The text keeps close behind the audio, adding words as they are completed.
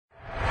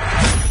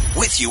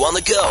with you on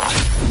the go.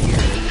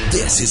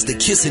 This is the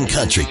Kissin'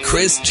 Country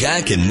Chris,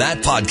 Jack, and Matt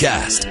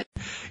podcast.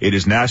 It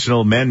is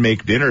National Men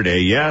Make Dinner Day.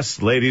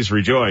 Yes, ladies,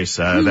 rejoice.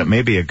 That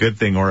may be a good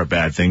thing or a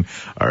bad thing.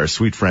 Our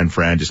sweet friend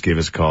Fran just gave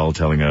us a call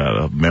telling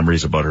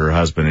memories about her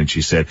husband, and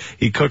she said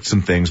he cooked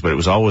some things, but it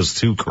was always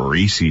too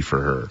greasy for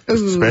her,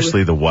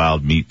 especially the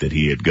wild meat that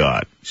he had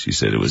got. She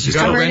said it was just...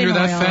 You gotta render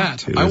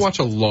that fat. I watch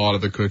a lot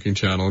of the cooking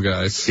channel,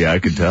 guys. Yeah, I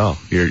could tell.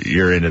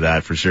 You're into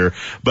that for sure.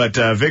 But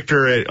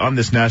Victor, on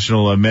this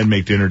National Men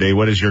Make Dinner Day,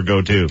 what is your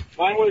go-to?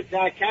 Mine was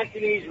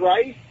Cantonese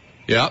rice.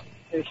 Yep.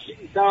 And sweet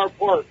and sour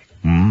pork.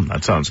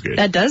 That sounds good.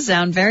 That does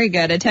sound very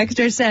good. A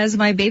texter says,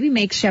 my baby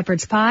makes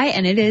shepherd's pie,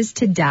 and it is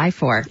to die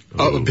for.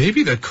 Oh, a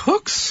baby that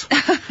cooks?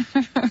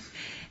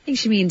 I think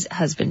she means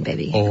husband,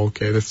 baby. Oh,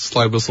 okay. That's a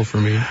slide whistle for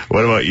me.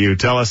 What about you?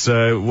 Tell us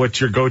what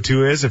your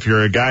go-to is if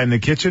you're a guy in the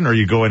kitchen, or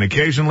you go in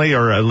occasionally,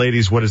 or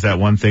ladies, what is that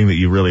one thing that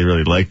you really,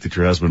 really like that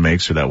your husband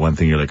makes, or that one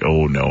thing you're like,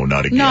 oh, no,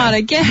 not again. Not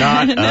again.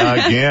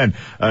 Not again.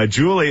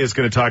 Julie is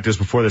going to talk to us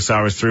before this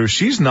hour's through.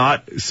 She's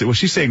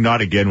saying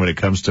not again when it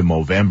comes to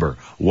Movember.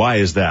 Why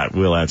is that?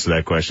 We'll answer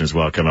that question as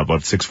well. Coming up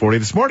at 6:40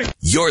 this morning.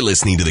 You're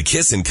listening to the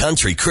Kissin'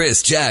 Country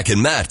Chris, Jack,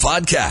 and Matt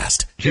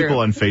podcast. People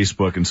on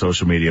Facebook and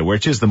social media,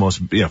 which is the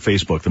most,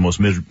 Facebook, the most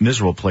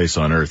miserable place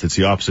on earth. It's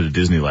the opposite of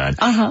Disneyland.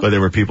 But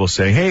there were people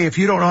saying, hey, if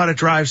you don't know how to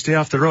drive, stay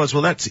off the roads.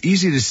 Well, that's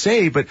easy to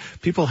say, but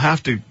people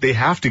have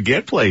to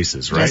get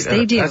places, right? Yes,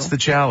 they do. That's the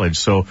challenge.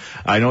 So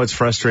I know it's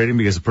frustrating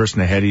because the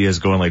person ahead of you is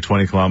going like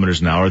 20 kilometers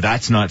an hour.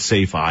 That's not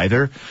safe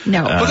either.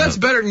 No. But that's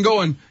better than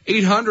going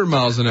 800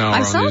 miles an hour I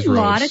on saw these a roads.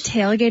 lot of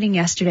tailgating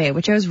yesterday,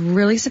 which I was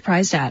really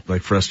surprised at.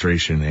 Like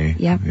frustration, eh?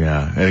 Yeah.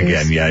 Yeah. And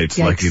again, it's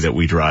Yikes. lucky that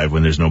we drive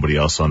when there's nobody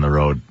else on the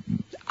road.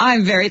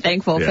 I'm very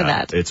thankful for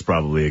that. It's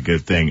probably a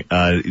good thing.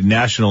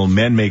 National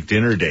Men Make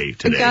Dinner Day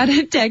today. I got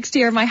a text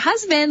here. My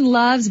husband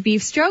loves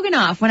beef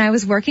stroganoff. When I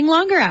was working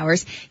longer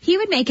hours, he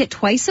would make it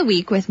twice a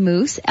week with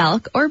moose,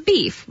 elk, or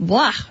beef.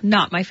 Blah,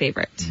 not my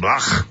favorite. Blah.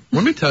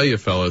 Let me tell you,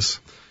 fellas,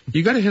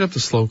 you got to hit up the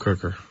slow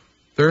cooker.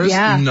 There is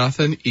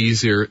nothing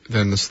easier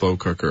than the slow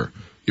cooker.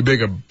 You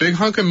bake a big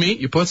hunk of meat,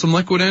 you put some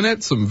liquid in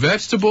it, some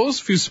vegetables,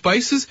 a few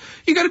spices,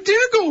 you got a dinner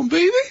going,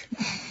 baby.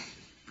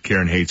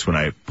 Karen hates when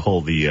I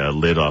pull the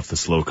lid off the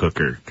slow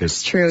cooker because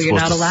it's true, you're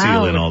not supposed to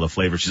seal allowed. in all the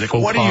flavor. She's like,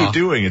 what are you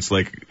doing? It's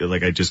like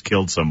I just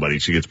killed somebody.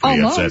 She gets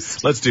pretty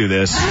upset. Let's do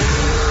this.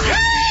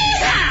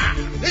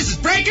 This is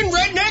breaking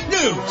redneck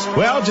news.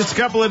 Well, just a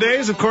couple of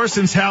days, of course,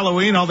 since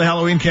Halloween. All the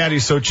Halloween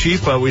candy's so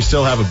cheap. We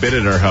still have a bit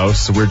at our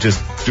house, so we're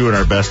just doing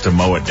our best to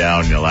mow it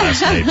down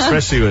last night,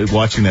 especially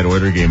watching that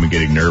Oilers game and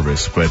getting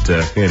nervous. But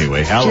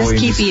anyway, Halloween.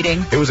 Just keep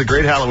eating. It was a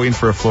great Halloween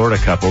for a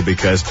Florida couple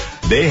because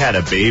they had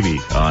a baby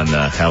on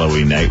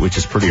Halloween night, which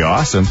is pretty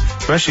awesome,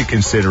 especially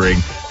considering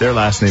their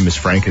last name is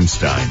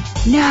Frankenstein.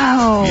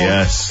 No.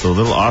 Yes, the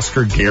little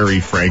Oscar Gary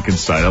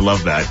Frankenstein. I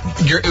love that.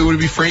 Would it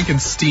be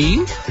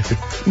Frankenstein?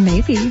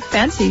 Maybe.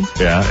 Fancy.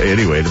 Yeah,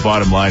 anyway, the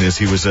bottom line is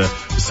he was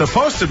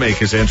supposed to make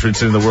his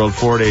entrance into the world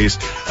 4 days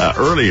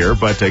earlier,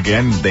 but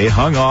again, they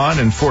hung on,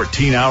 and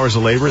 14 hours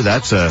of labor,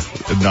 that's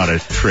not a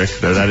trick.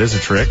 That is a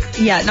trick.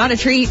 Yeah, not a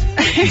treat.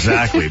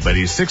 Exactly, but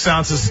he's 6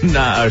 pounds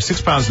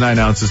 9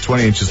 ounces,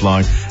 20 inches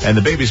long, and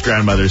the baby's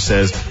grandmother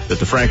says that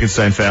the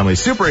Frankenstein family is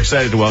super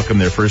excited to welcome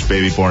their first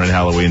baby born on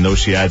Halloween, though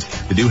she adds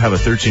they do have a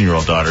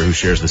 13-year-old daughter who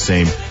shares the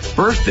same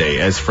birthday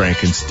as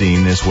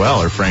Frankenstein as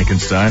well, or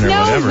Frankenstein, or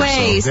whatever. No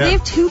way. So yeah. they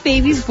have two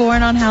babies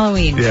born on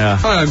Halloween. Yeah.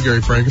 Hi, I'm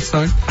Gary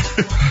Frankenstein.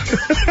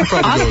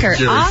 Oscar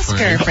Frankenstein.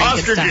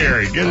 Oscar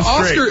Gary, get it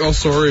straight. Oscar, oh,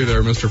 sorry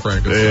there, Mr.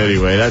 Frankenstein.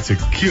 Anyway, that's a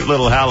cute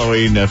little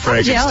Halloween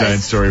Frankenstein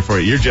jealous. story for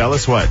you. You're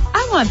jealous? What?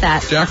 I want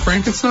that. Jack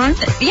Frankenstein?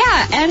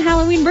 Yeah, and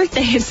Halloween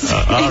birthdays. all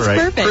It's right.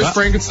 perfect. Chris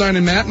Frankenstein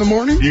and Matt in the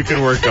morning? You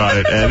can work on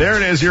it. There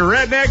it is, your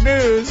Redneck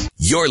News.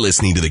 You're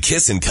listening to the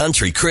Kissin'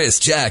 Country Chris,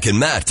 Jack, and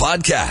Matt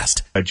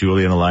podcast.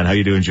 Julie on the line. How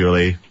you doing,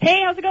 Julie?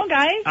 Hey, how's it going,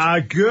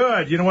 guys?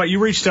 Good. You know what? You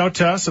reached out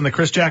to us on the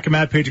Chris, Jack, and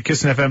Matt page at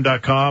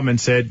KissinFM.com and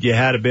said you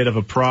had a bit of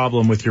a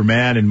problem with your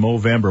man in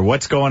Movember.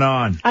 What's going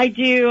on? I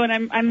do,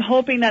 and I'm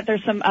hoping that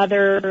there's some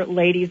other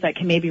ladies that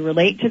can maybe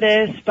relate to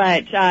this,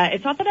 but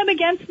it's not that I'm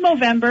against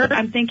Movember.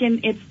 I'm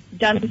thinking it's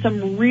done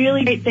some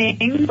really great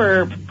things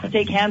for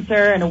prostate cancer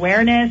and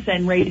awareness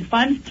and raise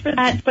funds for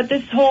that. But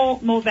this whole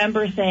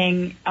Movember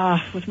thing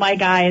with my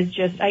guy is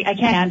just, I can't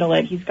handle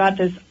it. He's got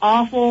this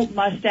awful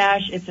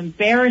mustache. It's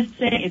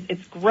embarrassing.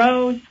 It's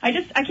gross. I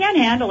can't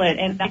handle it,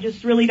 and I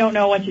just really don't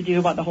know what to do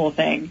about the whole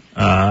thing.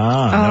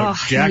 No,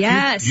 Jack,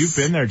 yes. you've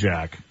been there,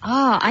 Jack.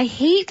 Oh, I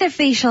hate the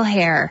facial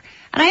hair.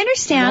 And I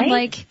understand,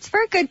 Right? it's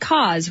for a good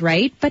cause,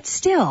 right? But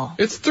still.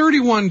 It's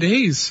 31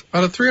 days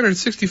out of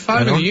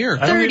 365 in a year.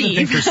 I don't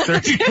even think there's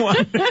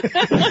 31.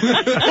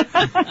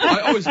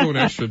 I always go an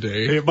extra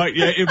day.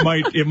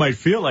 It might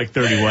feel like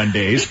 31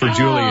 days for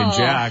Julie and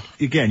Jack.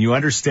 Again, you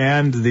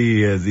understand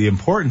the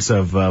importance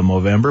of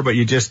Movember, but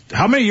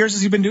how many years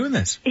has he been doing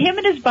this? Him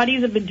and his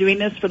buddies have been doing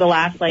this for the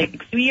last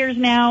 2 years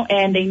now,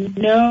 and they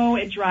know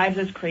it drives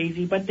us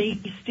crazy, but they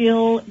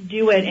still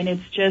do it, and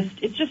it's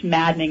just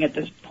maddening at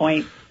this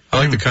point. I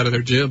like the cut of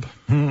their jib.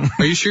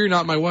 Are you sure you're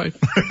not my wife?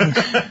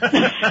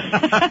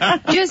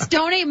 Just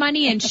donate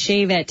money and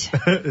shave it.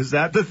 Is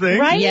that the thing?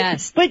 Right?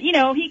 Yes. But,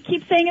 he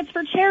keeps saying it's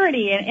for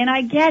charity, and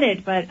I get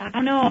it, but I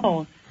don't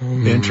know.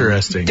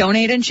 Interesting.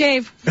 Donate and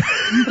shave.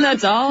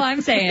 That's all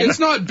I'm saying. It's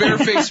not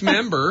Bareface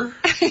member.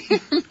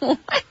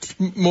 What?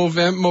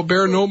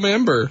 Bear no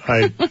member.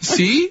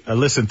 See?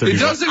 Listen to it me.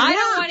 Doesn't I work.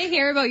 don't want to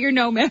hear about your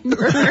no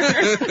member.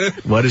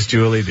 What does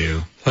Julie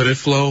do? Let it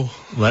flow.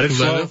 Let it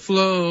flow. Let it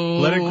flow.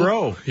 Let it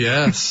grow.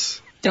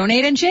 Yes.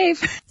 Donate and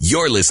shave.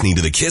 You're listening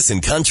to the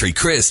Kissin' Country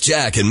Chris,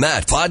 Jack, and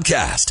Matt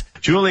podcast.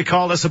 Julie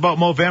called us about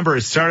Movember.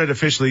 It started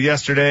officially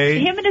yesterday.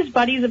 Him and his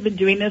buddies have been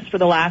doing this for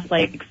the last,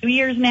 2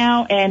 years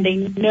now, and they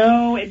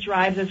know it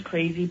drives us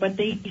crazy, but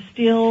they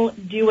still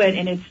do it,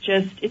 and it's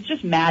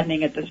just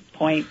maddening at this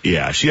point.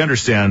 Yeah, she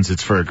understands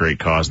it's for a great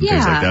cause and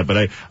things like that, but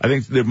I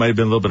think there might have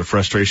been a little bit of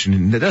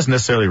frustration. It doesn't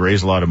necessarily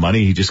raise a lot of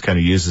money. He just kind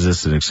of uses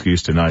this as an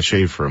excuse to not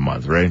shave for a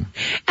month, right?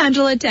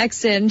 Angela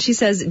texts in. She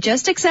says,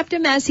 just accept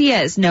him as he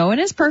is. No one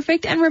is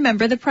perfect, and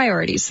remember the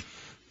priorities.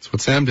 That's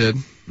what Sam did.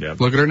 Yep.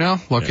 Look at her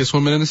now. Luckiest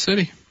woman in the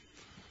city.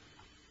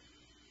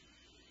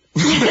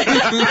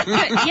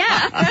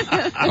 Yeah.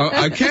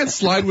 I can't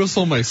slide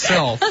whistle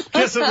myself.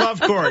 Kiss and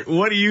Love Court.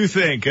 What do you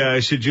think?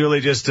 Should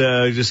Julie just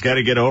got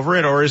to get over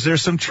it, or is there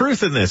some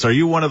truth in this? Are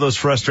you one of those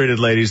frustrated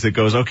ladies that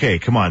goes, okay,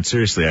 come on,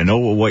 seriously, I know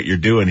what you're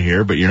doing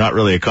here, but you're not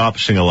really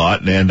accomplishing a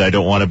lot, and I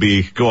don't want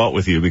to go out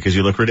with you because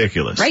you look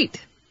ridiculous. Right.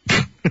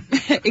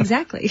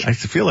 Exactly. I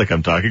feel like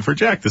I'm talking for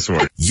Jack this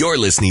morning. You're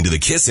listening to the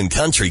Kissin'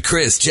 Country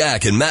Chris,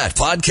 Jack, and Matt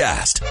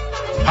podcast.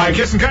 Hi,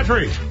 Kissin'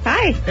 Country.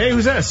 Hi, Hey,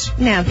 who's this?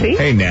 Nancy.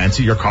 Hey,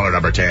 Nancy, you're caller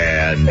number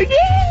 10.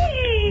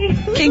 Yay!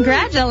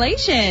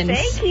 Congratulations.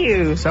 Thank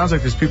you. Sounds like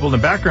there's people in the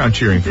background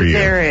cheering for you.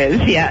 There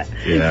is, yeah.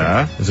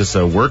 Yeah. Is this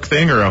a work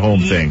thing or a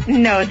home thing?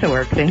 No, it's a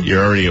work thing.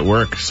 You're already at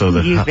work, so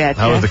You betcha.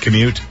 how was the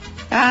commute?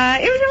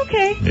 It was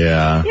okay.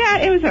 Yeah. Yeah,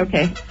 it was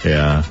okay.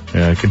 Yeah.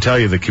 I can tell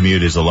you the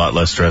commute is a lot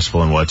less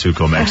stressful in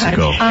Watuco,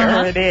 Mexico.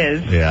 Sure it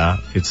is. Yeah.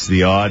 It's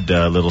the odd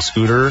little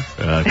scooter,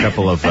 a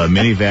couple of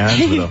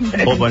minivans with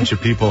a whole bunch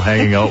of people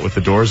hanging out with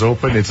the doors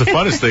open. It's the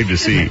funnest thing to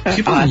see.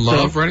 People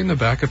love riding the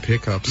back of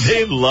pickups.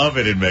 They love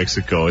it in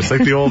Mexico. It's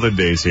like the olden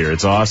days here.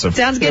 It's awesome.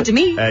 Sounds good to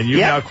me. And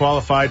you've now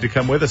qualified to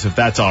come with us if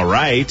that's all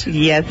right.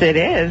 Yes, it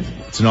is.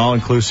 It's an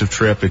all-inclusive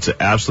trip. It's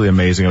absolutely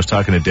amazing. I was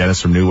talking to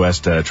Dennis from New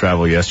West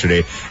Travel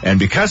yesterday, and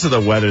because of the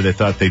weather, they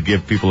thought they'd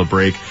give people a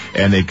break,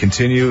 and they'd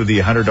continue the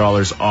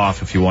 $100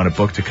 off if you want to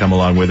book to come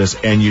along with us,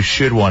 and you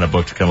should want to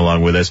book to come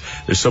along with us.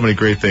 There's so many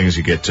great things.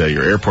 You get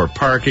your airport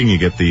parking, you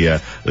get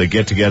the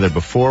get-together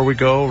before we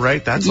go,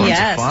 right? That's lots of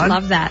fun. Yes,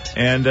 love that.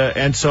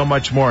 And so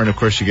much more, and of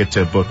course you get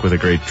to book with a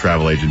great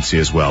travel agency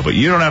as well. But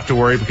you don't have to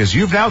worry because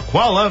you've now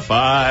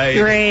qualified.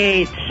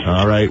 Great.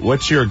 All right.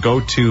 What's your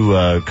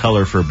go-to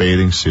color for a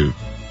bathing suit?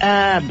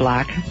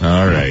 Black.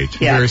 All right.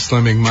 Yeah. Very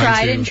slimming. Mine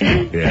Tried too. and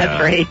true. Yeah.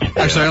 That's great.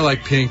 Actually, I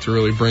like pink to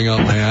really bring out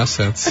my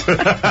assets.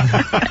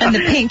 And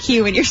the pink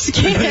hue in your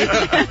skin.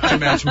 To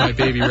match my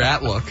baby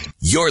rat look.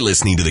 You're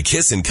listening to the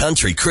Kissin'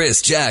 Country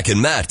Chris, Jack,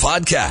 and Matt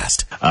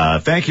podcast.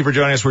 Thank you for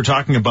joining us. We're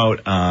talking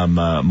about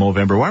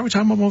Movember. Why are we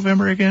talking about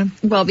Movember again?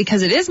 Well,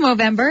 because it is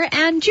Movember,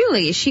 and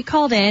Julie, she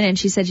called in and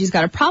she said she's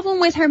got a problem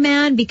with her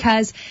man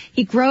because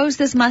he grows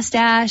this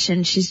mustache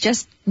and she's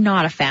just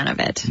not a fan of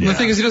it. The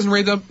thing is, he doesn't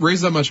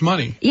raise that much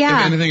money. Yeah.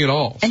 If anything at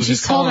all. And So she's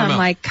just call told him, out.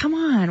 like, come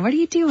on, what are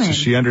you doing? So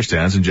she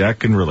understands, and Jack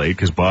can relate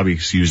because Bobby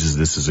uses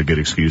this as a good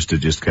excuse to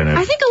just kind of...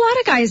 I think a lot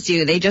of guys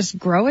do. They just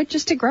grow it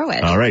just to grow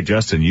it. All right,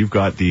 Justin, you've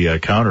got the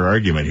counter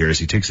argument here as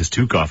he takes his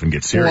toque off and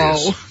gets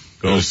serious.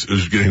 Whoa.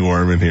 It's getting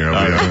warm in here,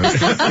 I'll be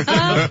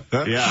honest.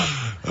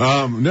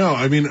 Yeah. No,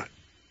 I mean,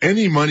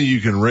 any money you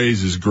can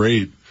raise is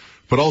great.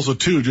 But also,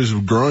 too,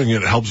 just growing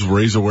it helps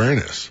raise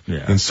awareness.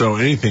 Yeah. And so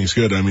anything's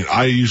good. I mean,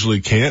 I usually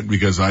can't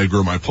because I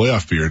grow my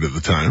playoff beard at the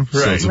time. So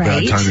Right. it's a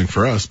Right. bad timing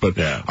for us. But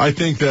Yeah. I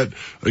think that,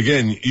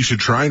 again, you should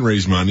try and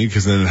raise money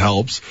because then it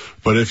helps.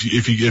 But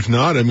if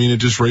not, I mean, it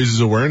just raises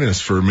awareness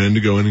for men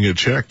to go in and get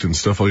checked and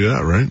stuff like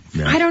that, right?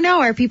 I don't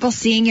know. Are people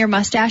seeing your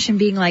mustache and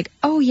being like,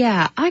 oh,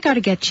 yeah, I got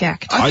to get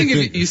checked? I think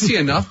think- if you see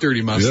enough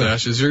dirty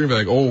mustaches, you're going to be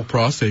like, oh,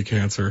 prostate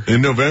cancer.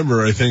 In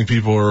November, I think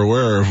people are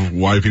aware of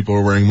why people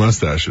are wearing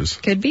mustaches.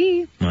 Could be.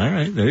 All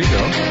right, there you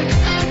go.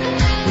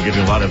 We're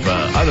getting a lot of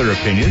other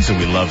opinions, and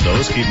we love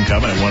those. Keep them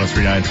coming at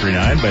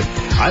 103939. But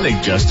I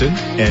think Justin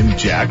and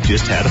Jack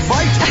just had a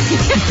fight.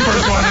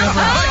 First one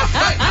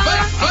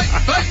ever.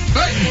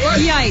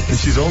 And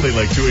Yikes. she's only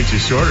like 2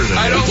 inches shorter than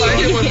I him, don't so- like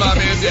it when my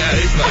man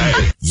daddy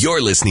fight.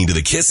 You're listening to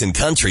the Kissin'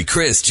 Country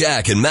Chris,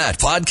 Jack, and Matt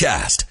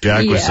podcast.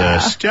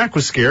 Jack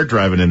was scared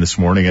driving in this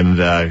morning, and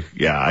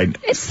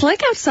It's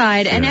slick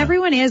outside, and Yeah.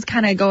 everyone is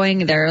kind of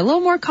going, they're a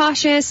little more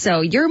cautious,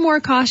 so you're more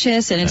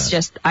cautious, and it's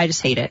just, I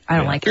just hate it. I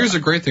don't like Here's it.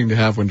 a great thing to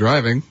have when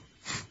driving.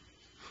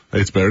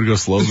 It's better to go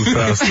slow than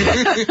fast.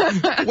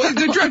 Well,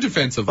 they drive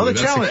defensively. Well,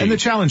 the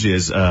challenge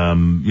is, a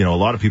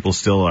lot of people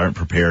still aren't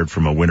prepared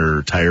from a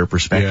winter tire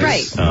perspective.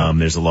 Yes. Right.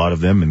 There's a lot of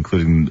them,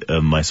 including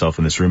myself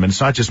in this room, and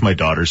it's not just my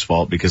daughter's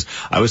fault because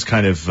I was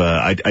kind of,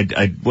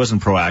 I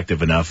wasn't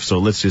proactive enough. So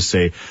let's just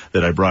say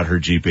that I brought her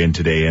Jeep in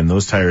today, and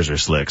those tires are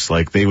slicks.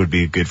 Like they would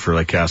be good for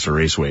like Castle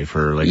Raceway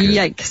for like,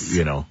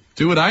 Yikes.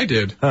 Do what I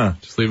did. Huh.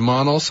 Just leave them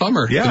on all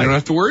summer. Yeah. You don't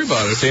have to worry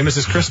about it. Same as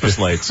his Christmas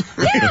lights.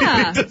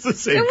 Yeah. That's the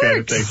same It kind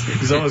works. of thing.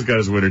 He's always got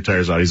his winter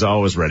tires on. He's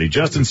always ready.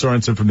 Justin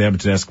Sorensen from the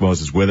Edmonton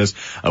Eskimos is with us.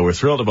 We're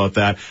thrilled about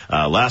that.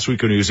 Last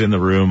week when he was in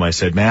the room, I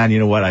said, man, you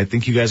know what? I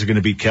think you guys are going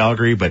to beat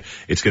Calgary, but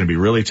it's going to be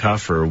really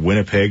tough for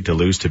Winnipeg to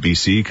lose to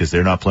BC because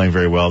they're not playing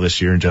very well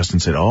this year. And Justin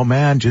said, oh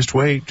man, just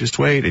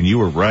wait. And you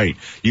were right.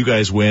 You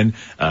guys win.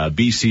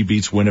 BC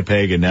beats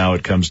Winnipeg, and now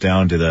it comes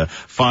down to the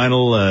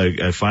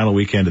final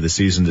weekend of the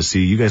season to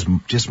see. You guys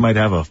just might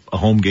have a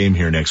home game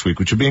here next week,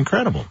 which would be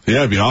incredible. Yeah,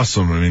 it'd be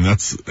awesome. I mean,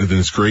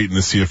 it's great in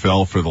the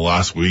CFL for the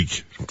last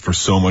week for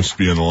so much to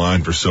be on the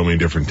line for so many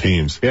different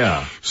teams.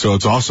 Yeah. So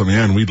it's awesome,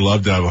 man. We'd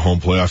love to have a home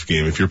playoff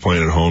game. If you're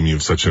playing at home, you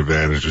have such an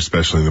advantage,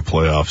 especially in the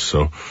playoffs.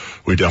 So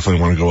we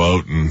definitely want to go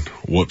out and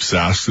whoop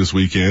Sask this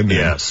weekend.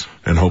 Yes.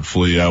 And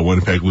hopefully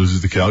Winnipeg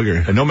loses to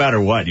Calgary. And no matter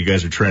what, you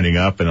guys are trending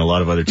up, and a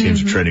lot of other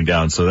teams are trending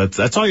down. So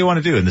that's all you want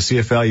to do in the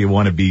CFL. You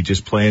want to be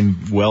just playing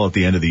well at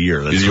the end of the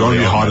year. That's You want to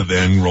be really hot all at the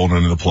end, rolling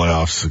into the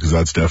playoffs, because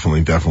that's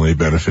definitely a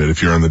benefit.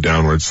 If you're on the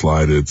downward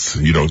slide,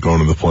 you don't go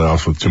into the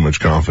playoffs with too much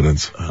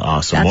confidence.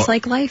 awesome. That's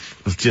like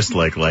life. It's just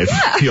like life.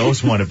 You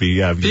always want to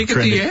be Peek at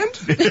the end?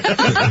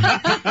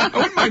 I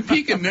wouldn't mind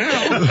peeking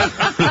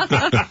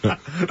now.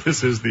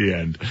 This is the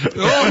end.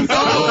 Oh, no.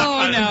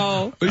 Oh,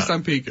 no. At least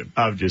I'm peeking.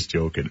 I'm just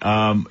joking.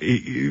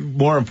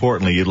 More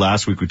importantly,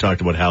 last week we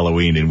talked about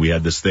Halloween, and we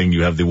had this thing.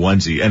 You have the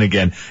onesie, and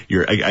again,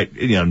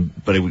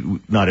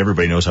 not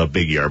everybody knows how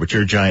big you are, but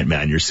you're a giant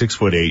man. You're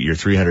 6'8", you're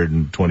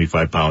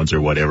 325 pounds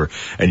or whatever,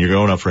 and you're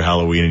going up for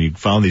Halloween, and you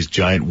found these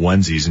giant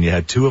onesies, and you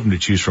had two of them to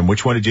choose from.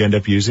 Which one did you end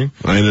up using?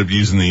 I ended up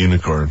using the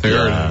unicorn.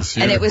 There it is.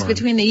 And it was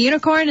between the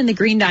unicorn and the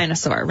green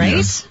dinosaur, right?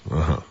 Yes.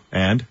 Uh-huh.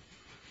 And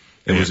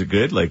was it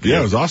good? Like, Yeah,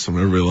 it was awesome.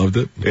 Everybody loved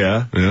it.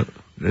 Yeah. Yeah.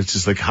 It's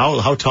just like,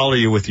 how tall are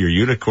you with your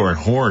unicorn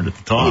horn at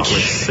the top? Like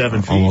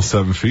 7 feet. Almost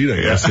 7 feet,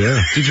 I guess,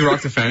 yeah. Did you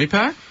rock the fanny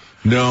pack?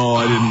 No,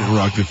 I didn't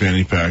rock the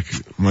fanny pack.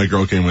 My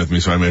girl came with me,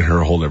 so I made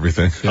her hold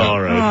everything. All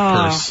right.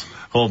 Aw. Purse.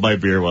 Hold my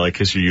beer while I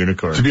kiss your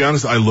unicorn. To be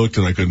honest, I looked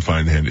and I couldn't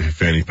find the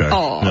fanny pack.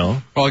 Oh.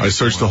 No? I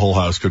searched the whole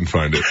house, couldn't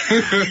find it.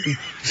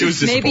 She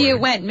was Maybe it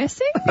went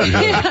missing?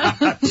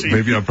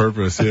 Maybe on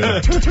purpose, yeah.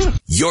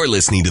 You're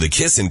listening to the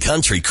Kissin'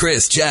 Country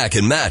Chris, Jack,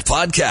 and Matt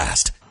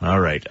podcast. All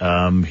right.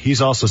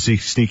 He's also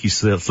sneaky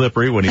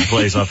slippery when he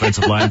plays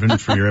offensive lineman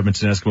for your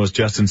Edmonton Eskimos.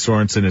 Justin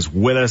Sorensen is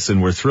with us,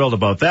 and we're thrilled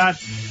about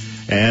that.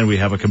 And we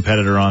have a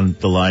competitor on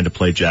the line to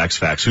play Jack's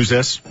Facts. Who's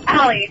this?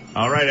 Allie.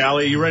 All right,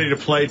 Allie, you ready to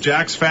play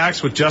Jack's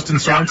Facts with Justin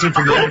Sorensen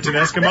from the Edmonton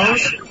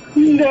Eskimos?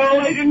 No,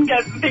 I didn't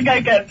think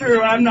I'd get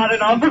through. I'm not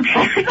at all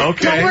prepared.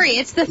 Okay. Don't worry,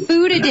 it's the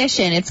food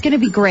edition. It's going to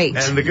be great.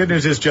 And the good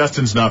news is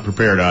Justin's not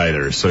prepared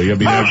either, so you'll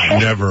be I'm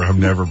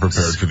never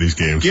prepared for these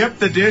games. Skip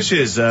the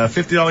dishes.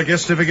 $50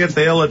 gift certificate.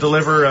 They'll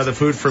deliver the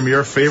food from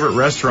your favorite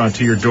restaurant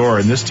to your door.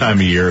 And this time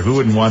of year, who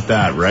wouldn't want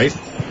that, right?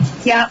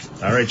 Yeah.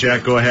 All right,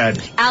 Jack, go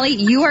ahead. Allie,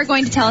 you are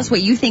going to tell us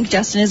what you think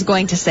Justin is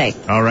going to say.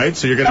 All right,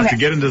 so you're going to have to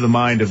get into the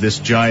mind of this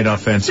giant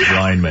offensive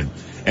lineman.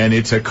 And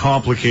it's a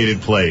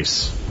complicated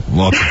place.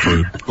 Lots of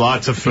food.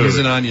 Lots of food. Here's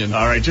an onion.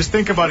 All right, just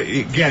think about it.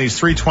 Again, he's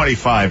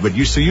 325, but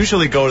you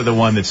usually go to the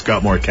one that's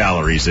got more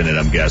calories in it,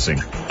 I'm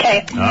guessing.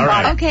 Okay. All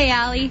right. Okay,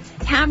 Allie,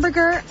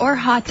 hamburger or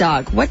hot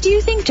dog? What do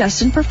you think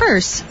Justin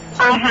prefers?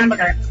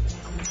 Hamburger.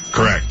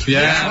 Correct.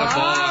 Yeah,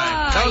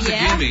 boy. That was a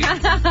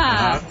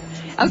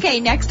gimme. Okay,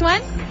 next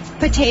one.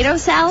 Potato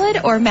salad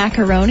or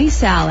macaroni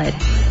salad?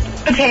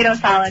 Potato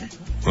salad.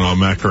 Oh,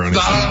 macaroni.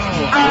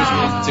 I was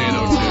with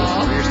potato,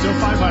 too. You're still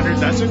 500.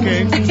 That's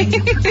okay.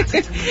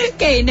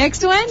 Okay,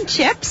 next one.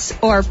 Chips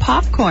or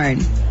popcorn?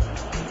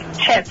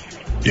 Chips.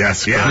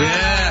 Yes.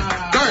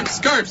 Yeah.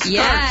 Garps.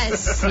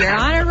 Yes, you're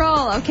on a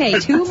roll. Okay,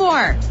 two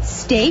more.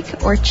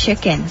 Steak or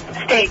chicken?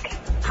 Steak.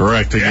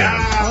 Correct again.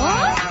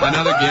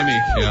 Another gimme.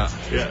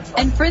 Yeah.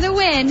 And for the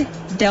win,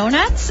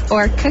 donuts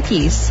or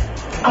cookies?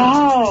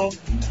 Oh.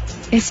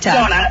 It's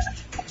tough. Donut.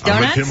 I'm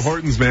Donuts? with Tim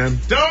Hortons, man.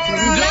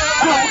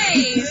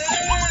 Nice.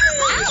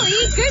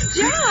 Allie, good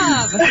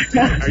job.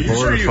 Are you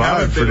sure you 4 to 5,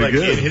 haven't been pretty like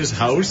good. in his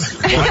house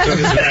watching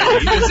his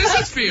daddy? Is this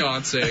his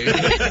fiance?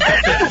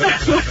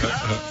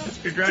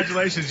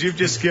 Congratulations, you've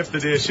just skipped the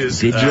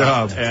dishes. Good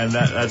job. And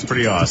that's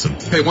pretty awesome.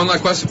 Hey, one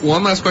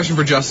last question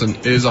for Justin.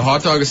 Is a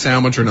hot dog a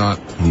sandwich or not?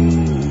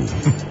 No.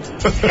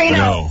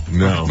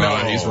 No,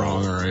 he's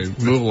wrong. All right,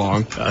 move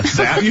along. You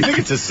think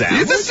it's a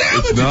sandwich? It's a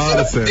sandwich. It's not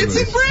a sandwich. It's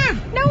in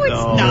bread. No, it's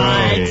No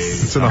not. way.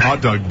 It's in a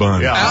hot dog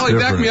bun. Yeah. It's Allie,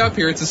 back different. me up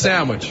here. It's a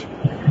sandwich.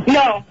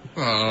 No.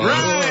 Oh.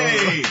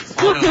 Right.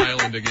 On an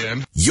island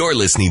again. You're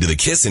listening to the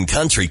Kissin'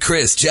 Country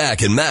Chris,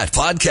 Jack, and Matt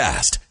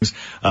podcast.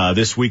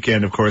 This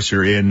weekend, of course,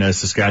 you're in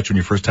Saskatchewan,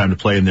 your first time to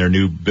play in their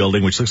new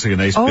building, which looks like a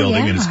nice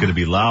building, and it's going to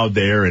be loud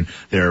there, and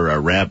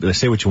they're they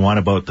say what you want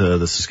about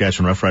the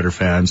Saskatchewan Rough Rider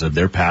fans.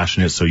 They're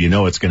passionate, so you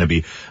know it's going to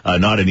be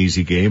not an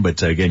easy game,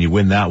 but again, you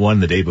win that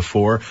one the day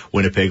before.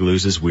 Winnipeg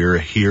loses. We're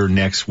here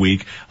next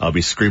week. I'll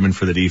be screaming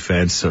for the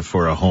defense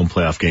for a home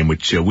playoff game,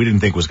 which we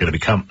didn't think was going to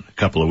become a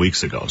couple of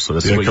weeks ago. So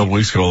this is a couple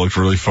weeks ago, it looked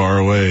really far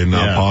away and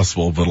not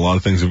possible, but a lot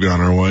of things have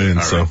gone our way, and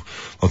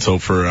let's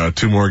hope for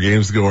 2 more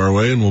games to go our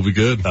way, and we'll be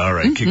good. All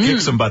right, kick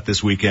some butt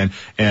this weekend.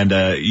 And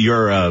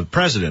you're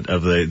president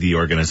of the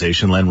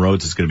organization. Len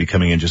Rhodes is going to be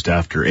coming in just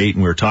after 8,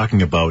 and we were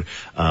talking about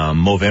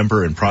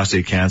Movember and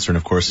prostate cancer, and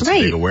of course it's a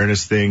big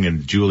awareness thing.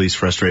 And Julie's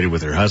frustrated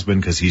with her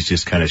husband because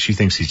she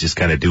thinks he's just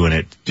kind of doing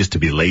it just to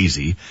be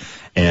lazy.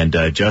 And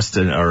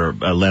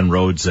Len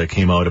Rhodes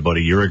came out about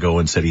a year ago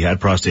and said he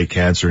had prostate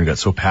cancer and got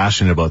so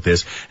passionate about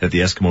this. At the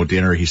Eskimo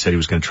dinner, he said he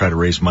was going to try to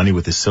raise money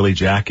with this silly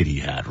jacket he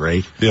had,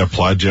 right? Yeah,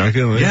 plaid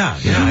jacket. Right?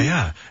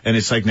 Yeah. And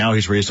it's like now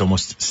he's raised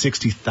almost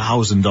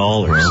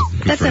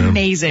 $60,000. That's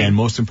amazing. And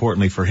most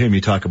importantly for him,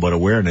 you talk about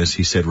awareness.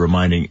 He said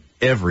reminding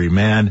every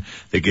man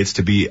that gets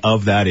to be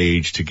of that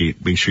age to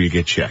make sure you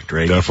get checked,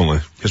 right?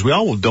 Definitely. Because we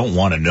all don't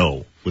want to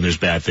know when there's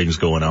bad things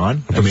going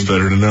on. It's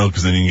better to know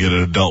because then you can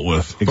get it dealt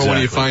with. But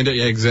when you find out,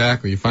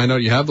 you find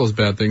out you have those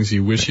bad things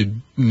you wish you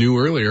knew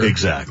earlier.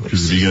 Exactly.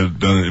 Because if you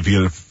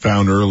get it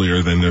found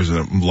earlier, then there's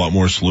a lot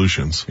more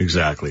solutions.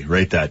 Exactly.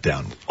 Write that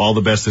down. All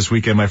the best this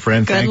weekend, my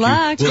friend. Good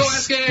luck. Go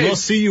SKA. We'll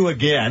see you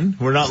again.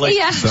 We're not like...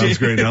 Sounds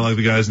great. Not like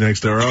the guys next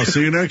door. I'll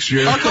see you next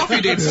year. Our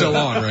coffee date's still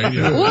on, right?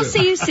 Yeah. We'll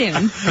see you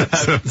soon.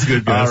 Sounds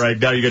good, guys. All right.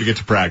 Now you got to get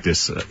to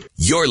practice.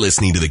 You're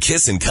listening to the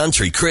Kissin'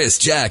 Country Chris,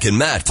 Jack, and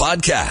Matt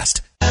podcast.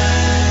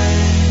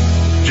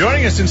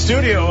 Joining us in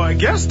studio, I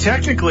guess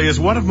technically is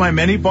one of my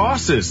many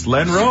bosses,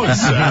 Len Rhodes,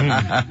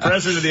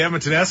 president of the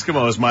Edmonton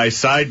Eskimos, my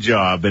side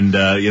job. And,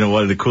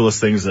 one of the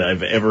coolest things that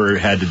I've ever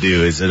had to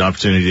do is an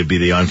opportunity to be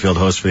the on-field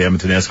host for the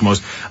Edmonton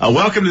Eskimos.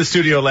 Welcome to the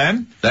studio,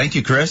 Len. Thank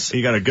you, Chris.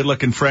 You got a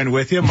good-looking friend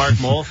with you, Mark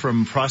Mole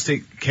from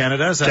Prostate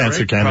Canada. Is that Cancer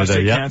right? Canada,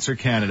 Prostate yeah. Cancer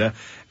Canada.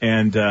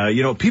 And,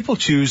 people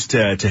choose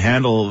to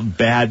handle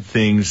bad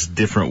things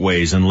different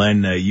ways. And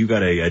Len, you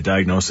got a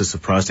diagnosis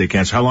of prostate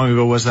cancer. How long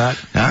ago was that?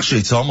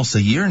 Actually, it's almost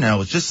a year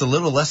now. It's just a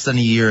little less than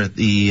a year. At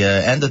the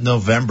end of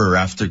November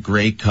after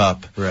Grey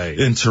Cup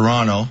in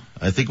Toronto,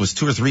 I think it was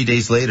 2 or 3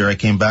 days later, I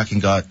came back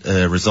and got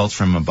results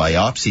from a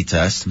biopsy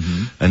test.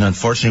 Mm-hmm. And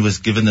unfortunately was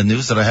given the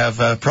news that I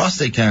have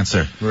prostate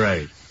cancer.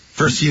 Right.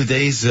 First few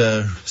days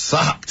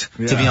sucked,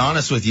 to be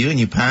honest with you, and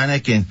you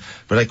panic.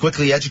 But I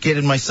quickly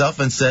educated myself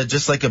and said,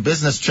 just like a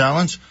business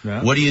challenge,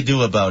 what do you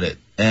do about it?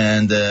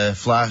 And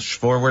flash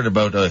forward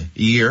about a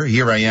year,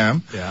 here I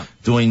am,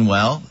 doing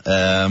well.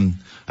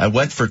 I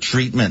went for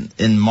treatment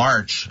in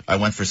March. I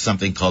went for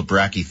something called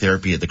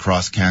brachytherapy at the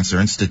Cross Cancer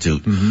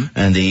Institute,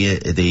 and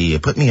they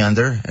put me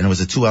under, and it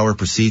was a 2-hour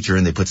procedure,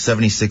 and they put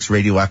 76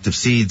 radioactive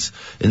seeds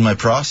in my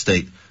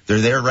prostate. They're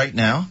there right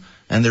now,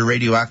 and they're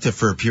radioactive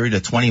for a period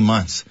of 20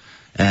 months.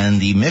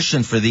 And the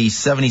mission for these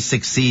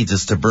 76 seeds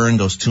is to burn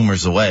those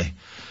tumors away.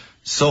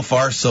 So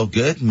far, so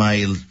good.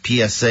 My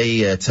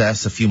PSA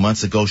test a few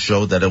months ago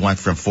showed that it went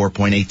from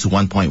 4.8 to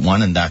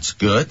 1.1, and that's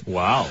good.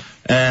 Wow.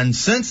 And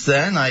since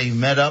then, I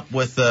met up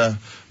with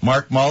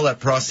Mark Mull at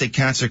Prostate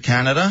Cancer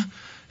Canada,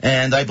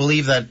 and I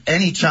believe that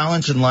any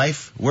challenge in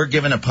life, we're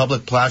given a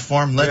public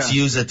platform. Let's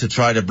use it to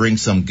try to bring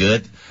some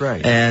good.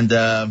 Right. And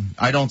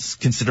I don't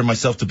consider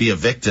myself to be a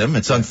victim.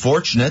 It's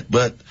unfortunate,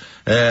 but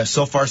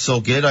so far so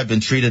good. I've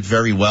been treated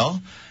very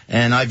well,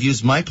 and I've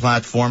used my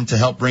platform to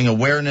help bring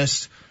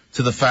awareness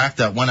to the fact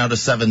that 1 out of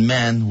 7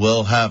 men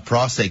will have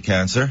prostate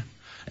cancer.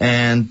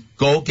 And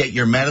go get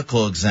your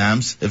medical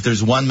exams. If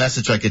there's one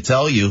message I could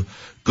tell you,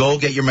 go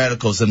get your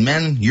medicals. And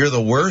men, you're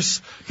the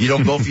worst. You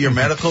don't go for your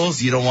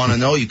medicals. You don't want to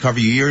know. You cover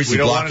your ears. You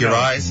block your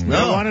eyes. We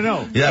don't want to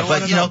know. Yeah,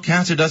 but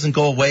cancer doesn't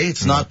go away.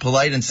 It's not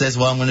polite and says,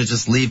 well, I'm going to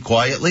just leave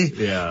quietly.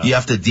 Yeah. You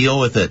have to deal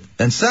with it.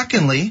 And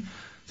secondly,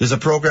 there's a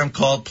program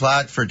called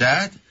Plaid for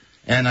Dad.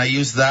 And I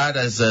use that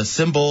as a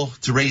symbol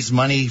to raise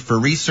money for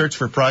research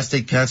for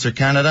Prostate Cancer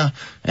Canada.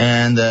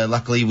 And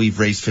luckily, we've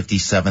raised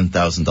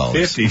 $57,000.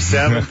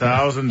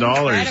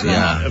 $57,000.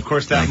 Yeah. Of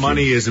course, that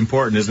money is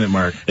important, isn't it,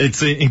 Mark?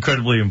 It's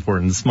incredibly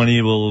important. This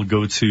money will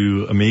go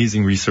to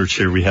amazing research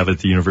here we have at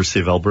the University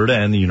of Alberta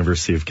and the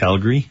University of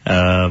Calgary.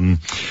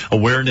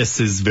 Awareness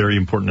is very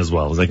important as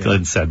well. Like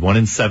Glenn said, 1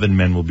 in 7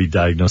 men will be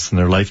diagnosed in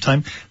their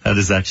lifetime. That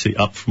is actually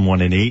up from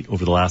 1 in 8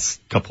 over the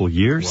last couple of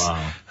years.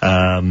 Wow.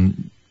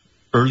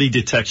 Early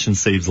detection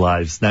saves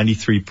lives,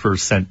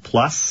 93%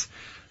 plus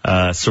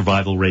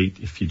survival rate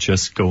if you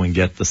just go and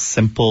get the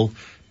simple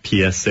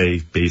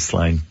PSA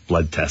baseline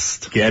blood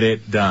test. Get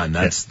it done.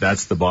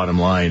 That's the bottom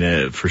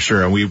line for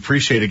sure. And we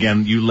appreciate,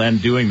 again, you, Len,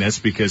 doing this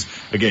because,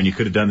 again, you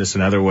could have done this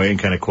another way and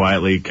kind of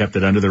quietly kept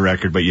it under the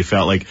record, but you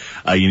felt like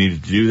you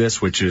needed to do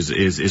this, which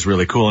is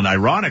really cool. And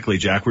ironically,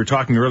 Jack, we were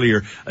talking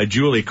earlier,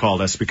 Julie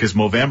called us because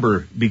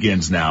Movember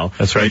begins now.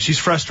 That's right. And she's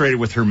frustrated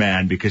with her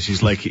man because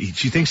she's like,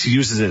 she thinks he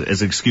uses it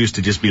as an excuse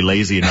to just be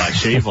lazy and not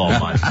shave all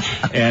month.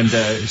 And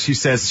she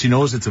says she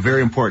knows it's a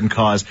very important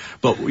cause,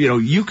 but,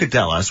 you could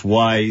tell us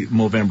why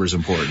Movember is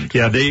important.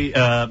 Yeah,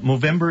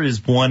 Movember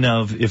is one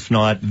of, if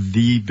not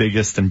the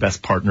biggest and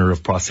best partner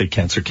of Prostate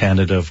Cancer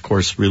Canada. Of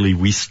course, really,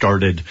 we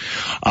started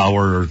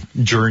our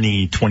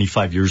journey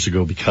 25 years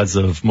ago because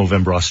of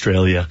Movember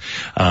Australia.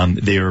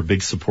 They are a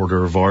big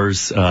supporter of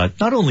ours,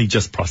 not only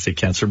just prostate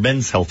cancer,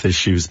 men's health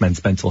issues,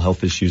 men's mental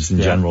health issues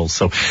in general.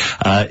 So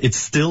it's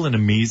still an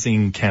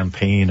amazing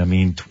campaign. I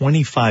mean,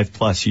 25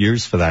 plus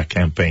years for that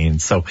campaign.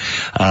 So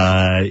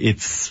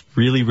it's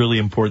really, really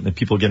important that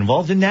people get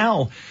involved. And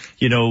now,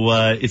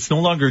 it's no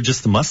longer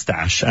just the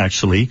mustache,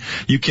 actually.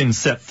 You can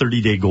set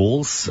 30-day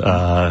goals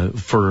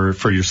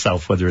for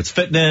yourself, whether it's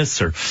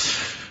fitness or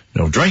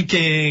no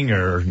drinking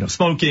or no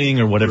smoking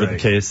or whatever the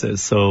case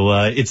is. So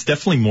it's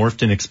definitely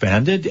morphed and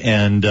expanded,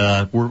 and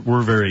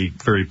we're very,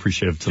 very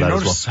appreciative to that as well.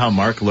 Notice how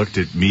Mark looked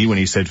at me when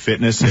he said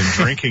fitness and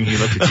drinking. He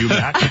looked at you,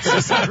 Matt.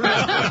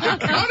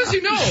 How does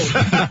he know?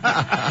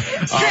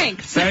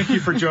 Strength. Thank you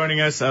for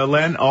joining us,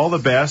 Len. All the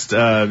best.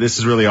 This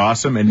is really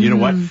awesome. And you know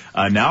what?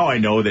 Now I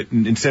know that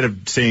instead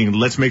of saying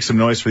let's make some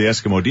noise for the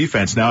Eskimo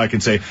defense, now I can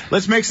say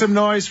let's make some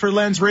noise for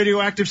Len's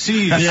radioactive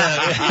seeds.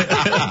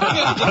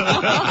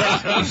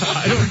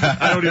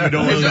 I don't even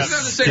know what that's. It doesn't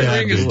have the same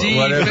ring as D.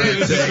 Whatever it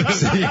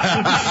takes.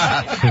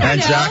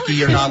 And Jackie,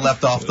 you're not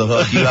left off the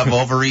hook. You have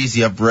ovaries,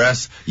 you have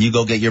breasts. You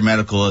go get your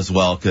medical as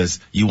well because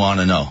you want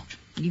to know.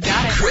 You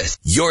got it. Chris,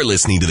 you're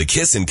listening to the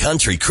Kissin'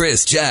 Country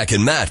Chris, Jack,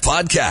 and Matt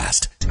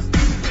podcast.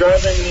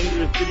 Driving into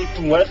the city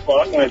from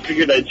Westlock, and I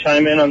figured I'd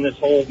chime in on this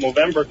whole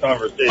Movember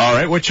conversation. All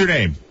right, what's your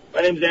name? My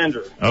name's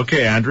Andrew.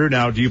 Okay, Andrew.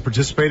 Now, do you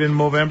participate in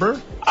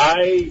Movember?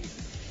 I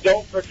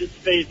don't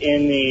participate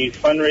in the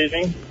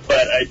fundraising,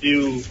 but I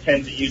do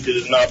tend to use it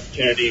as an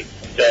opportunity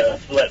to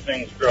let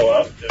things grow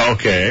up.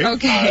 Okay.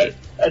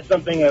 That's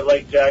something that,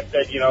 like Jack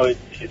said, it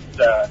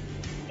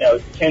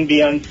can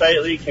be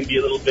unsightly, can be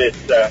a little bit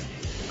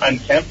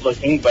unkempt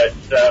looking, but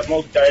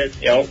most guys,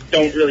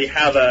 don't really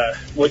have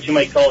what you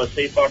might call a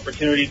safe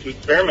opportunity to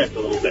experiment a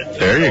little bit.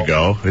 There you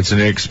go. It's an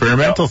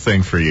experimental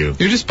thing for you.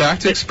 You're just back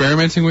to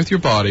experimenting with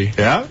your body.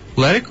 Yeah?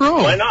 Let it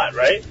grow. Why not,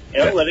 right?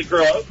 Let it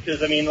grow up,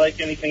 because,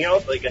 like anything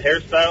else, like a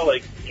hairstyle,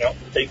 it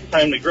takes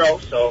time to grow,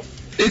 so...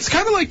 It's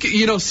kind of like,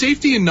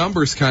 safety in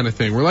numbers kind of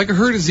thing. We're like a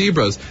herd of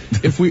zebras.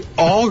 If we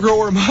all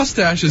grow our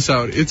mustaches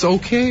out, it's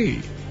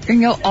okay. And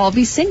you'll all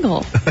be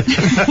single.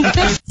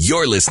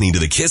 You're listening to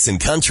the Kissin'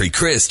 Country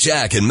Chris,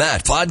 Jack, and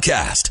Matt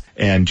podcast.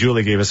 And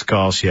Julie gave us a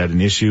call. She had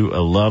an issue, a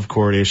love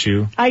court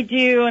issue. I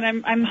do,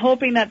 and I'm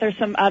hoping that there's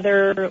some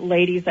other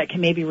ladies that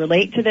can maybe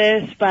relate to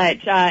this, but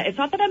it's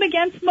not that I'm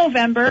against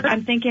Movember.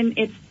 I'm thinking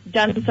it's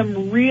done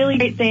some really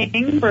great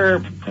things for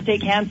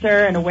prostate cancer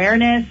and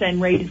awareness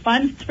and raise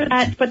funds for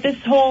that. But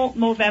this whole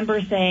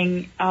Movember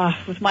thing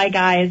with my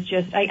guy is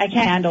just, I can't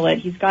handle it.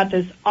 He's got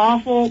this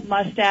awful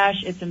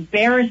mustache. It's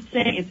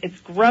embarrassing. It's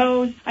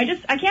gross. I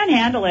can't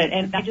handle it,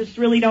 and I just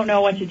really don't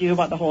know what to do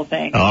about the whole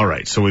thing. All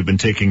right, so we've been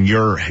taking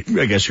your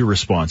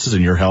responses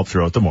and your help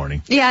throughout the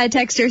morning. Yeah, a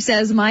texter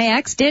says, my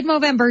ex did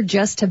Movember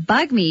just to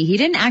bug me. He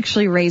didn't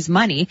actually raise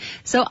money,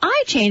 so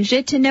I changed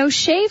it to no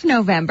shave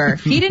November.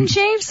 He didn't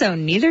shave, so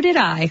neither did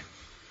I.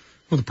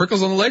 Well, the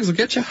prickles on the legs will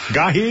get you.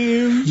 Got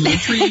him. Little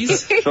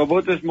trees. So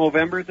about this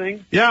Movember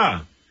thing?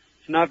 Yeah.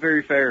 It's not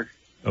very fair.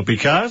 Oh,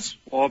 because?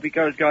 Well,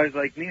 because guys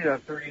like me that are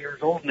 30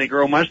 years old and they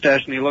grow a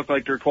mustache and they look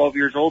like they're 12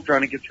 years old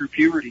trying to get through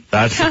puberty.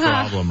 That's the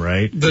problem,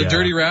 right? The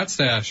dirty rat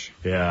stash.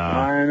 Yeah.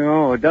 I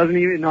know. It doesn't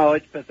even, no,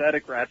 it's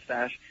pathetic rat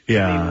stash.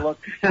 Yeah.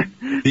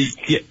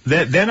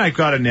 Then I've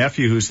got a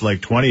nephew who's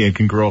like 20 and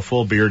can grow a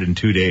full beard in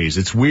 2 days.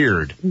 It's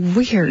weird.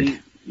 Weird.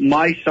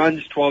 My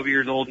son's 12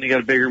 years old and he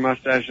got a bigger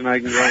mustache than I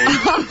can grow.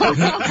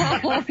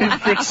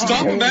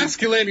 Stop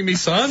emasculating me,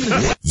 son.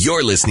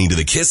 You're listening to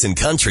the Kissin'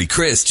 Country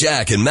Chris,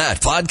 Jack, and Matt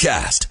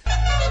podcast.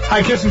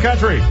 Hi, Kissin'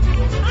 Country.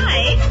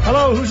 Hi.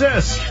 Hello, who's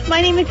this?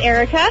 My name is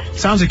Erica.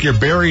 Sounds like you're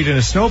buried in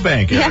a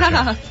snowbank, Erica.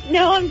 Yeah.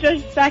 No, I'm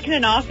just back in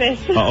an office.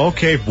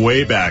 Okay,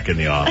 way back in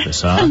the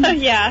office, huh?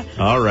 Yeah.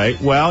 All right.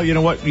 Well, you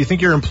know what? You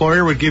think your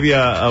employer would give you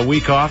a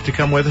week off to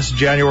come with us in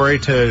January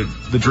to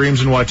the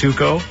Dreams in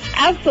Watuco?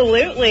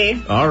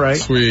 Absolutely. All right.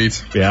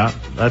 Sweet. Yeah,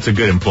 that's a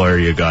good employer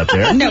you got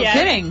there. No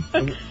kidding.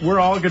 We're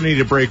all going to need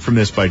a break from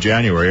this by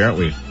January, aren't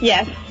we?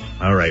 Yes.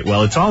 All right.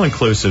 Well, it's all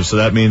inclusive, so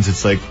that means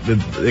it's like,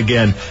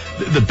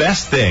 the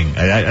best thing.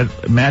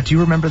 Matt, do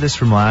you remember this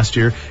from last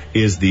year?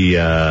 Is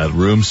the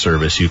room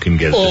service you can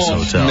get at this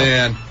hotel. Oh,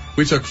 man.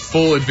 We took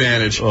full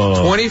advantage.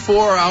 Oh.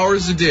 24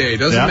 hours a day.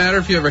 Doesn't matter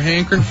if you have a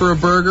hankering for a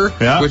burger,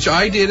 which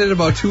I did at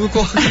about 2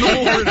 o'clock in the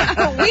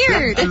morning.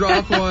 Weird.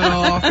 Drop one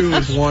off. It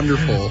was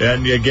wonderful.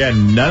 And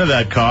again, none of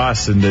that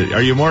costs. And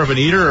are you more of an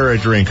eater or a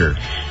drinker?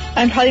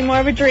 I'm probably more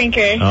of a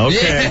drinker.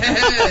 Okay.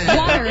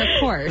 Water, of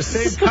course.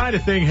 The same kind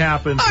of thing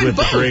happens with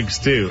the drinks,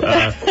 too.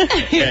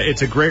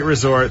 It's a great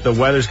resort. The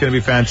weather's going to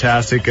be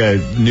fantastic.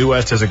 New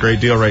West has a great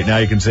deal right now.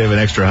 You can save an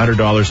extra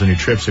 $100 on your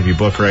trips if you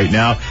book right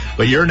now.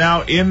 But you're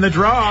now in the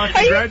draw.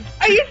 Are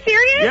you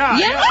serious? Yeah.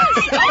 Yes.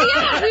 Oh,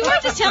 yeah. We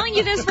weren't just telling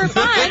you this for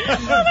fun.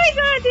 Oh, my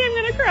God. I'm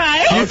going to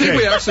cry. Do you think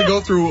we actually go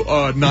through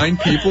 9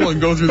 people and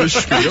go through the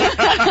spiel?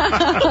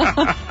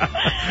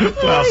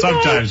 Well,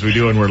 sometimes we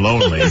do when we're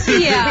lonely.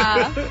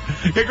 Yeah.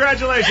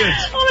 Congratulations.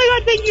 Oh, my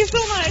God. Thank you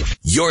so much.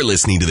 You're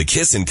listening to the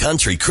Kissin'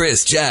 Country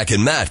Chris, Jack,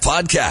 and Matt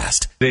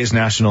podcast. Today's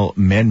National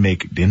Men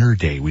Make Dinner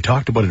Day. We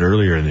talked about it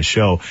earlier in the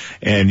show,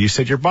 and you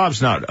said your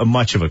Bob's not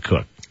much of a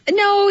cook.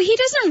 No, he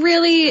doesn't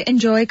really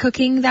enjoy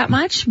cooking that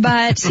much,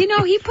 but,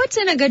 he puts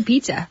in a good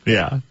pizza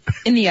Yeah.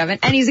 in the oven,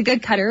 and he's a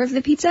good cutter of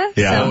the pizza.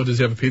 Yeah. Oh, does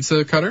he have a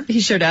pizza cutter? He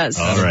sure does.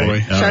 All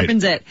right.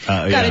 Sharpens it.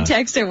 Got a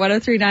text at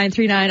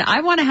 103939.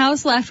 I want a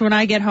house left when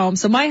I get home,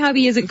 so my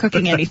hubby isn't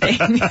cooking anything.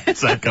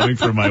 It's not coming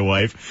from my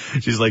wife.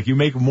 She's like, you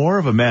make more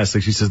of a mess.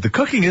 Like she says, the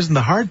cooking isn't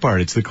the hard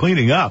part. It's the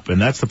cleaning up. And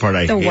that's the part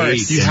I hate.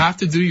 worst. You have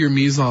to do your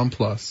mise en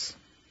place,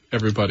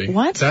 everybody.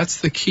 What?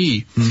 That's the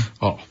key.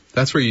 Oh,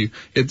 that's where you...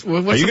 Are you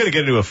going to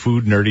get into a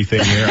food nerdy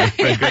thing here?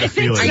 I've got a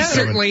feeling. I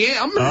certainly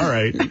am. All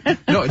right.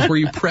 No, it's where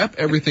you prep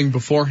everything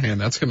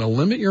beforehand. That's going to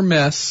limit your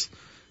mess,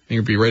 and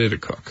you'll be ready to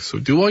cook. So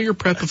do all your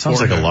prep beforehand.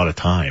 Sounds like a lot of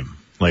time.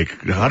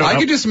 Like, I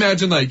could just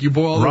imagine, you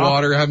boil the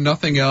water, have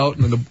nothing out,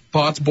 and then the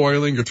pot's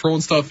boiling, you're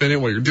throwing stuff in it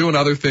while you're doing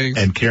other things.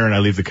 And Karen, I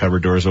leave the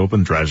cupboard doors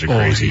open, drives her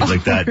crazy.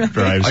 Like that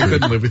drives her. I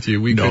couldn't live with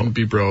you. We couldn't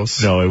be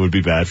bros. No, it would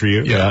be bad for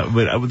you. Yeah.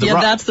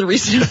 That's the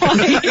reason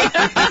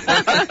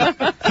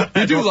why.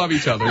 We do love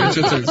each other. It's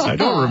just I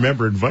don't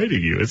remember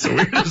inviting you. It's the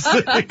weirdest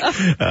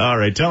thing. All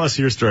right, tell us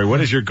your story. What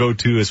is your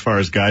go-to as far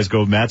as guys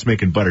go? Matt's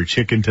making butter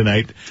chicken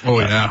tonight. Oh,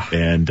 yeah.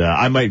 And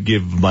I might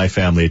give my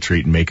family a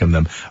treat and make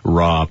them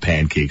raw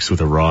pancakes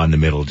with a raw in the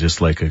middle, just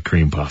like a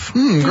cream puff.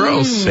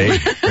 Gross. They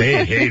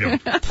hate them.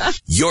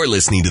 You're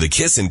listening to the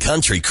Kissin'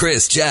 Country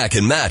Chris, Jack,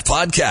 and Matt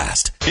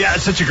podcast. Yeah,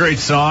 it's such a great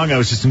song. I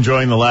was just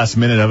enjoying the last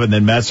minute of it, and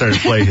then Matt started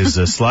to play his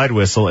slide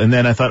whistle, and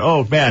then I thought,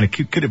 oh, man,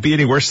 could it be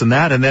any worse than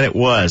that? And then it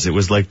was. It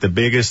was like the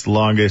biggest,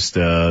 longest,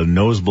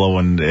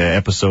 nose-blowing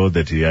episode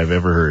that I've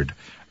ever heard.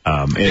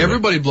 Anyway.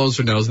 Everybody blows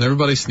their nose and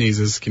everybody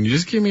sneezes. Can you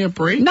just give me a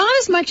break? Not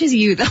as much as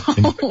you,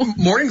 though.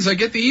 Mornings, I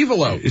get the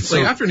evil out. It's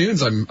like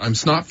afternoons, I'm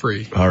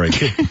snot-free. All right.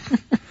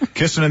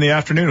 Kissing in the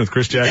afternoon with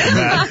Chris, Jack, and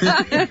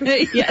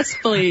Matt. Yes,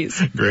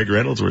 please. Greg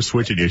Reynolds, we're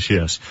switching your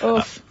shifts.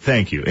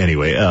 Thank you.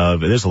 Anyway,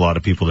 there's a lot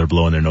of people that are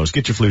blowing their nose.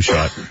 Get your flu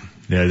shot.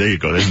 Yeah, there you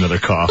go. There's another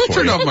cough for you.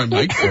 Turn off my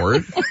mic for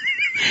it.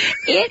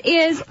 It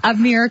is a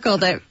miracle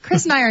that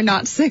Chris and I are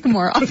not sick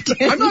more often.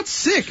 I'm not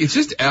sick. It's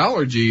just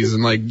allergies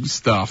and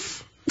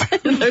stuff.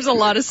 There's a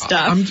lot of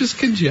stuff. I'm just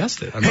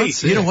congested. I'm not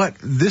sick. You know what?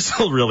 This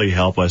will really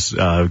help us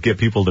get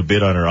people to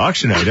bid on our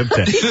auction item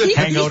to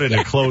hang out in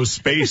a closed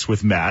space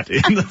with Matt.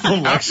 In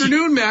the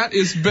afternoon, Matt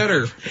is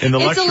better. In the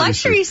it's a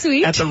luxury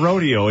suite. At the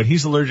rodeo, and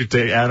he's allergic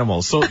to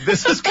animals. So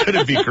this is going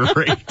to be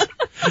great.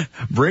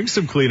 Bring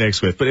some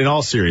Kleenex with. But in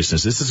all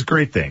seriousness, this is a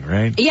great thing,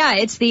 right? Yeah,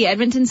 it's the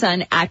Edmonton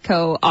Sun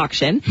ATCO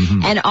auction,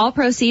 and all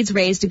proceeds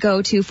raised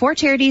go to 4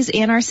 charities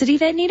in our city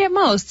that need it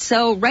most.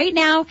 So right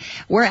now,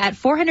 we're at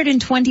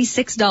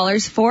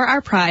 $426 for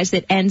our prize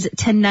that ends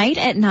tonight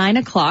at 9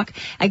 o'clock.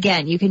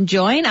 Again, you can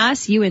join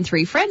us, you and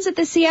 3 friends at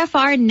the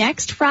CFR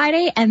next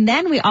Friday, and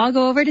then we all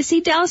go over to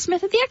see Dallas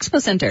Smith at the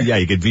Expo Center. Yeah,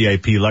 you get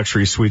VIP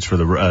luxury suites for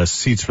the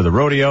seats for the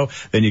rodeo.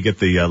 Then you get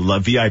the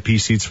VIP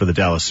seats for the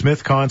Dallas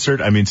Smith concert.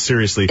 I mean,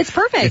 seriously. It's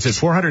perfect. It's at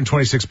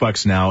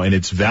 $426 now, and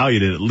it's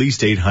valued at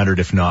least $800,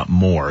 if not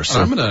more. So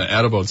I'm going to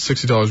add about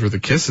 $60 worth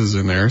of kisses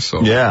in there.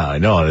 So yeah, I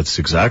know. That's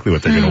exactly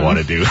what they're going to want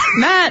to do.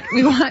 Matt,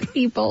 we want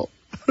people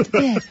to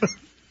bid.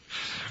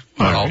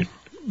 Well, right.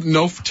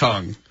 No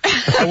tongue.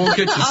 I won't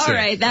get you sick. All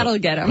right, that'll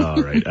get him.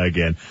 All right,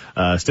 again.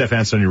 Steph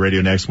Hansen on your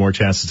radio next. More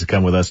chances to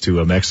come with us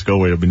to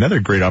Mexico. It'll be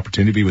another great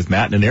opportunity to be with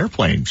Matt in an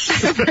airplane.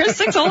 For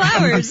 6 whole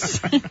hours.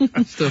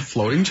 It's a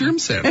floating germ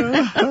center.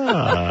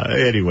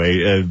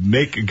 Anyway,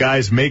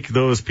 make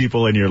those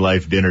people in your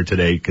life dinner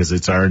today because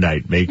it's our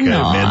night.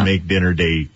 Men Make Dinner Day.